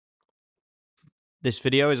This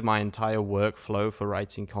video is my entire workflow for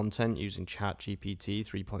writing content using ChatGPT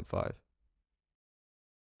 3.5.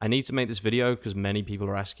 I need to make this video because many people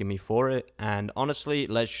are asking me for it, and honestly,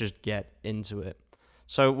 let's just get into it.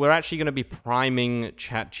 So we're actually going to be priming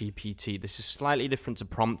ChatGPT. This is slightly different to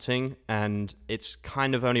prompting, and it's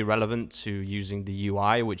kind of only relevant to using the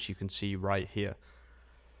UI, which you can see right here.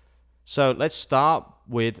 So let's start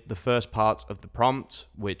with the first part of the prompt,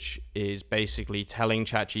 which is basically telling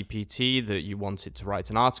ChatGPT that you want it to write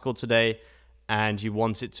an article today and you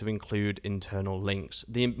want it to include internal links.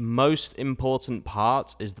 The most important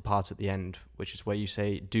part is the part at the end, which is where you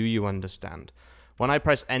say, do you understand? When I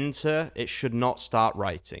press enter, it should not start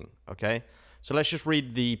writing, okay? So let's just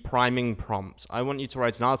read the priming prompt. I want you to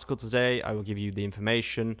write an article today. I will give you the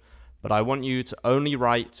information, but I want you to only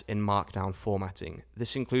write in Markdown formatting.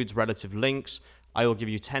 This includes relative links. I will give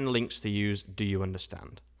you 10 links to use. Do you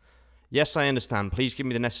understand? Yes, I understand. Please give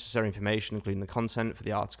me the necessary information, including the content for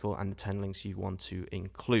the article and the 10 links you want to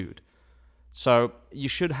include. So you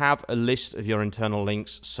should have a list of your internal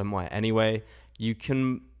links somewhere anyway.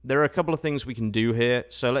 There are a couple of things we can do here.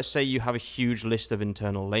 So let's say you have a huge list of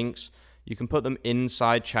internal links. You can put them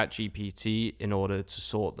inside ChatGPT in order to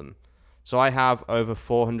sort them. So I have over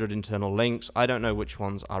 400 internal links. I don't know which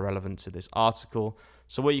ones are relevant to this article.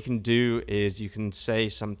 So what you can do is you can say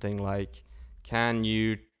something like, can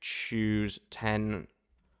you choose 10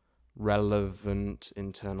 relevant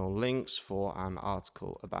internal links for an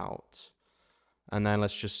article about, and then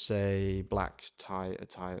let's just say black tie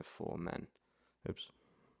attire for men. Oops.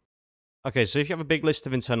 Okay, so if you have a big list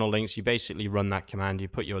of internal links, you basically run that command, you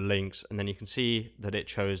put your links, and then you can see that it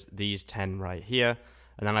chose these 10 right here.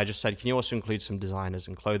 And then I just said, can you also include some designers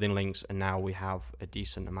and clothing links? And now we have a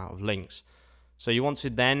decent amount of links. So you want to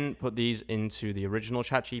then put these into the original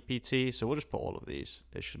ChatGPT. So we'll just put all of these.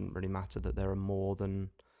 It shouldn't really matter that there are more than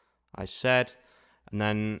I said. And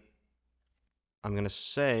then I'm going to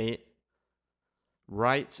say,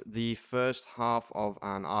 write the first half of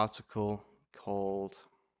an article called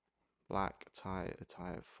Black Tie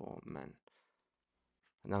Attire for Men.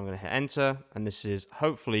 And then I'm going to hit enter. And this is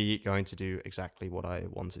hopefully going to do exactly what I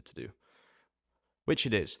want it to do, which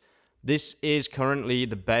it is. This is currently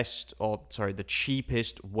the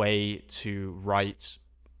cheapest way to write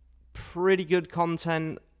pretty good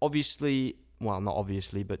content. Obviously, well, not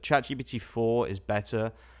obviously, but ChatGPT 4 is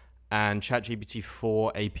better, and ChatGPT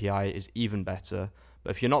 4 API is even better.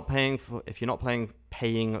 But if you're not paying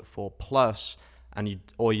for Plus, and you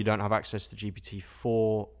don't have access to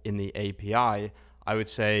GPT-4 in the API, I would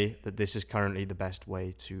say that this is currently the best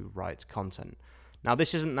way to write content. Now,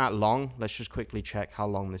 this isn't that long. Let's just quickly check how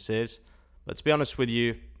long this is. But to be honest with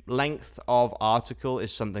you, length of article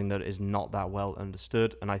is something that is not that well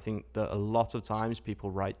understood. And I think that a lot of times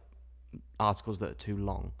people write articles that are too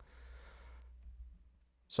long.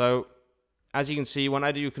 So as you can see, when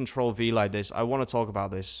I do Control V like this, I want to talk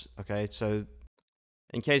about this. Okay, so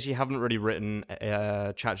in case you haven't really written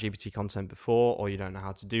ChatGPT content before, or you don't know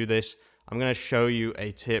how to do this, I'm going to show you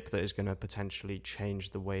a tip that is going to potentially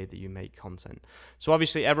change the way that you make content. So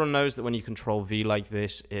obviously everyone knows that when you Control V like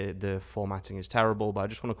this, the formatting is terrible, but I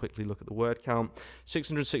just want to quickly look at the word count.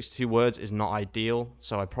 662 words is not ideal,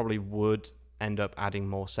 so I probably would end up adding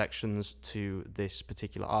more sections to this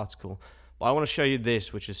particular article. But I want to show you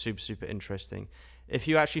this, which is super interesting. If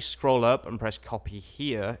you actually scroll up and press copy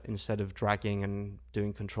here, instead of dragging and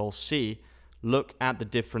doing Control C, look at the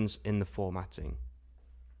difference in the formatting.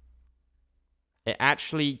 It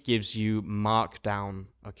actually gives you Markdown,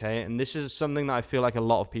 okay? And this is something that I feel like a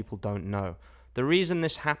lot of people don't know. The reason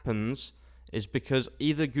this happens is because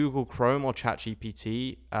either Google Chrome or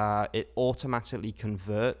ChatGPT, it automatically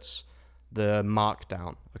converts the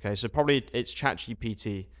Markdown, okay? So probably it's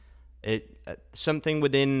ChatGPT. Something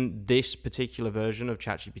within this particular version of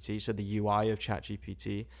ChatGPT, so the UI of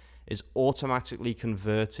ChatGPT, is automatically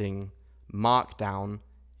converting Markdown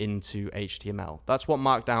into HTML. That's what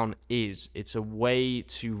Markdown is. It's a way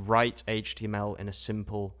to write HTML in a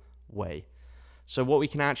simple way. So what we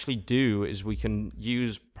can actually do is we can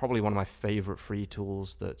use probably one of my favorite free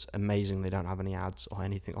tools that's amazing. They don't have any ads or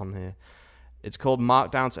anything on here. It's called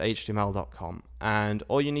markdown to html.com. And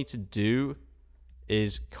all you need to do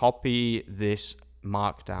is copy this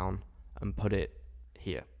Markdown and put it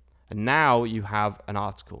here. And now you have an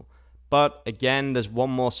article. But again, there's one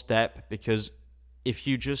more step, because if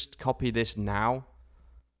you just copy this now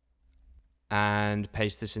and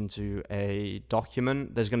paste this into a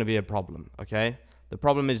document, there's going to be a problem, okay? The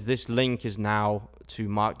problem is this link is now to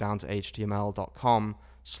markdown to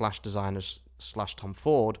html.com/designers/Tom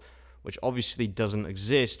Ford, which obviously doesn't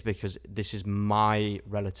exist because this is my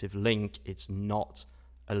relative link. It's not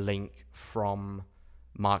a link from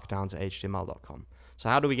markdown to html.com. So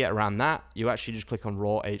how do we get around that? You actually just click on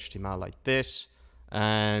raw HTML like this,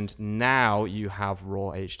 and now you have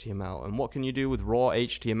raw HTML. And what can you do with raw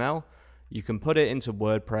HTML? You can put it into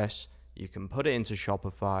WordPress, you can put it into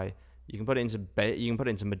Shopify, you can put it into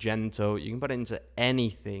Magento, you can put it into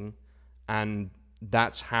anything, and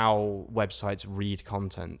that's how websites read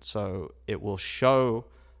content. So it will show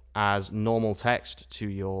as normal text to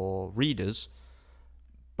your readers,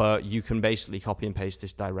 but you can basically copy and paste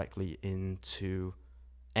this directly into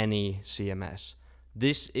any CMS.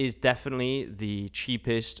 This is definitely the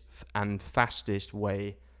cheapest and fastest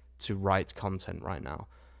way to write content right now.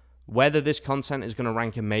 Whether this content is going to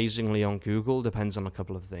rank amazingly on Google depends on a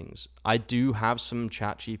couple of things. I do have some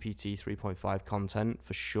ChatGPT 3.5 content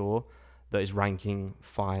for sure that is ranking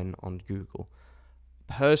fine on Google.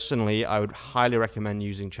 Personally, I would highly recommend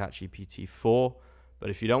using ChatGPT 4, but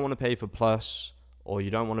if you don't want to pay for Plus, or you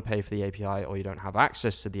don't want to pay for the API, or you don't have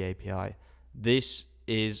access to the API, this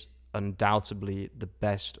is undoubtedly the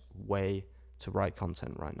best way to write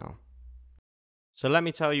content right now. So let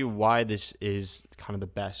me tell you why this is kind of the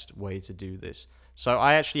best way to do this. So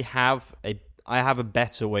I actually have a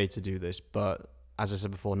better way to do this, but as I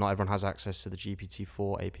said before, not everyone has access to the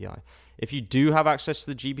GPT-4 API. If you do have access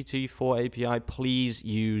to the GPT-4 API, please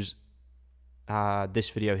use this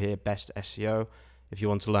video here, Best SEO, if you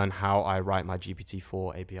want to learn how I write my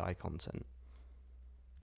GPT-4 API content.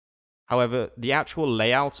 However, the actual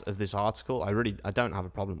layout of this article, I don't have a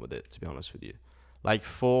problem with it, to be honest with you. Like,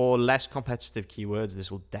 for less competitive keywords,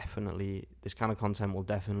 this kind of content will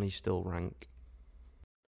definitely still rank.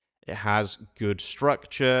 It has good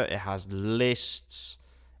structure, it has lists,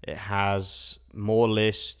 it has more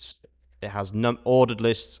lists, it has ordered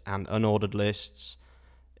lists and unordered lists.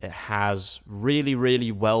 It has really,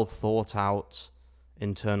 really well thought out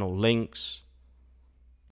internal links.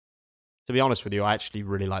 To be honest with you, I actually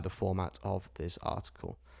really like the format of this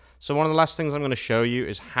article. So one of the last things I'm going to show you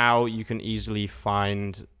is how you can easily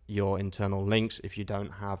find your internal links if you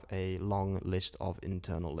don't have a long list of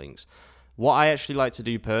internal links. What I actually like to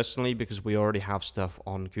do personally, because we already have stuff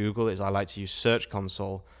on Google, is I like to use Search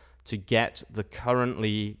Console to get the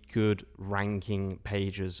currently good ranking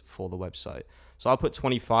pages for the website. So I'll put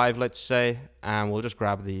 25, let's say, and we'll just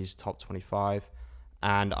grab these top 25,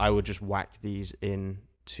 and I would just whack these in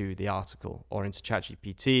to the article or into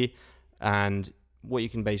ChatGPT. And what you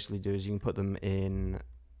can basically do is you can put them in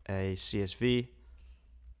a CSV.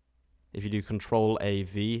 If you do Control A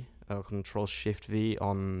V or Control Shift V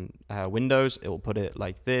on Windows, it will put it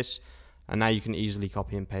like this. And now you can easily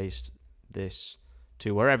copy and paste this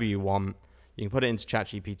to wherever you want. You can put it into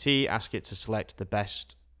ChatGPT, ask it to select the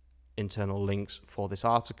best internal links for this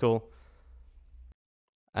article.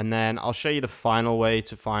 And then I'll show you the final way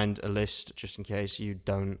to find a list, just in case you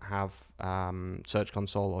don't have Search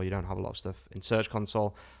Console or you don't have a lot of stuff in Search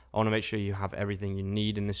Console. I want to make sure you have everything you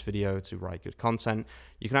need in this video to write good content.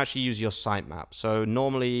 You can actually use your sitemap. So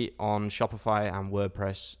normally on Shopify and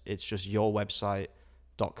WordPress, it's just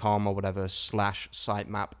yourwebsite.com or whatever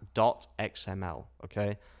 /sitemap.xml,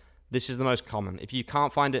 okay? This is the most common. If you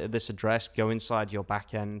can't find it at this address, go inside your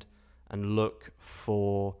backend and look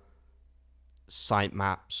for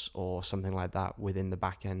sitemaps or something like that within the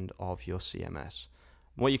back end of your CMS.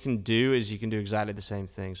 What you can do is you can do exactly the same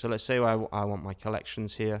thing. So let's say I want my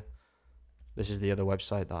collections here. This is the other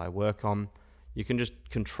website that I work on. You can just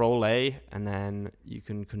Control A and then you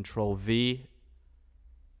can Control V.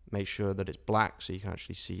 Make sure that it's black so you can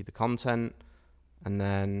actually see the content. And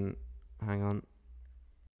then, hang on.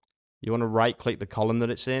 You want to right click the column that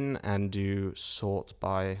it's in and do sort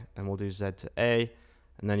by, and we'll do Z to A.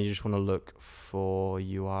 And then you just want to look for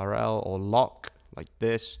URL or lock like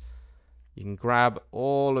this. You can grab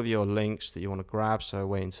all of your links that you want to grab. So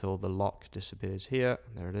wait until the lock disappears here.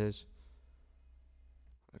 There it is.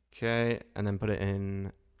 Okay. And then put it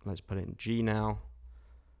in, let's put it in G now.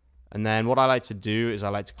 And then what I like to do is I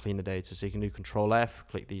like to clean the data. So you can do Control F,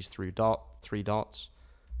 click these three dots,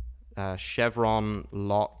 chevron,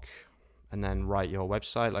 lock, and then write your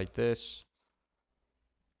website like this.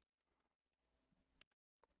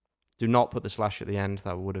 Do not put the slash at the end.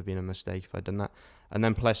 That would have been a mistake if I'd done that. And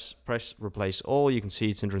then press replace all. You can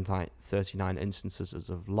see 239 instances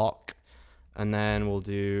of lock. And then we'll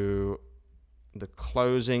do the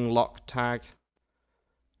closing lock tag.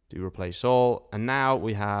 Do replace all. And now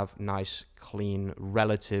we have nice, clean,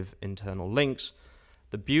 relative internal links.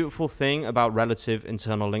 The beautiful thing about relative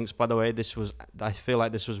internal links, by the way, I feel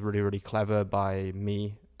like this was really, really clever by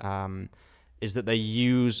me, is that they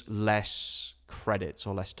use less credits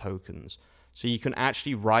or less tokens. So you can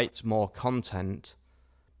actually write more content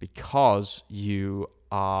because you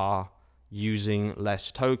are using less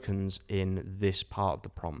tokens in this part of the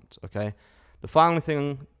prompt, okay? The final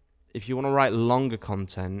thing, if you want to write longer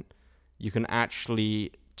content, you can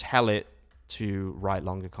actually tell it to write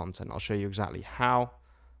longer content. I'll show you exactly how.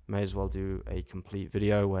 May as well do a complete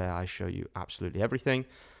video where I show you absolutely everything.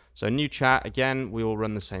 So new chat, again, we will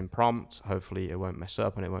run the same prompt. Hopefully it won't mess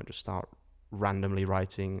up and it won't just start randomly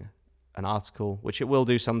writing an article, which it will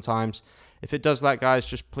do sometimes. If it does that,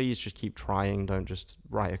 guys, please keep trying. Don't just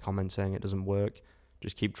write a comment saying it doesn't work.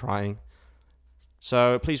 Just keep trying.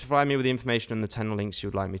 So please provide me with the information and the 10 links you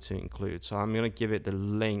would like me to include. So I'm going to give it the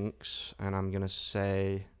links and I'm going to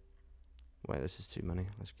say, wait, this is too many.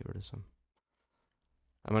 Let's get rid of some.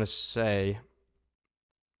 I'm going to say,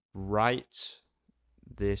 write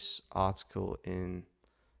this article in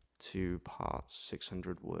 2 parts,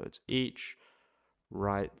 600 words each.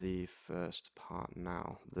 Write the first part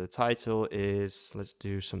now. The title is, let's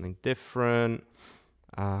do something different.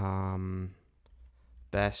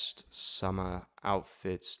 Best summer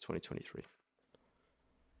outfits 2023.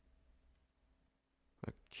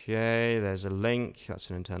 Okay, there's a link. That's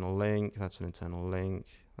an internal link. That's an internal link.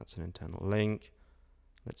 That's an internal link.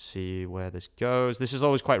 Let's see where this goes. This is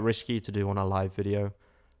always quite risky to do on a live video.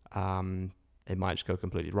 It might just go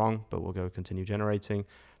completely wrong, but we'll go continue generating.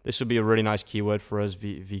 This would be a really nice keyword for us.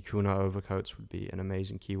 Vicuna overcoats would be an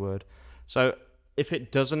amazing keyword. So if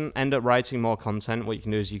it doesn't end up writing more content, what you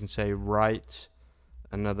can do is you can say write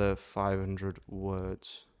another 500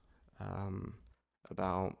 words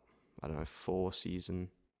about, I don't know, 4-season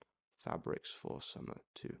fabrics for summer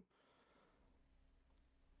 2.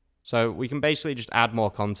 So we can basically just add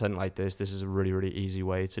more content like this. This is a really, really easy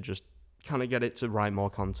way to just kind of get it to write more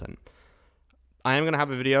content. I am going to have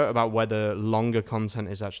a video about whether longer content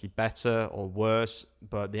is actually better or worse,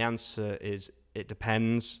 but the answer is it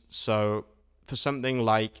depends. So for something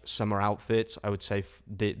like summer outfits, I would say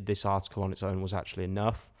this article on its own was actually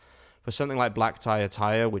enough. For something like black tie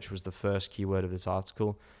attire, which was the first keyword of this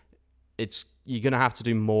article, you're going to have to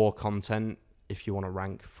do more content if you want to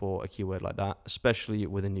rank for a keyword like that, especially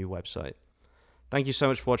with a new website. Thank you so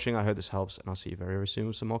much for watching. I hope this helps, and I'll see you very, very soon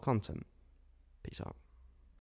with some more content. Peace out.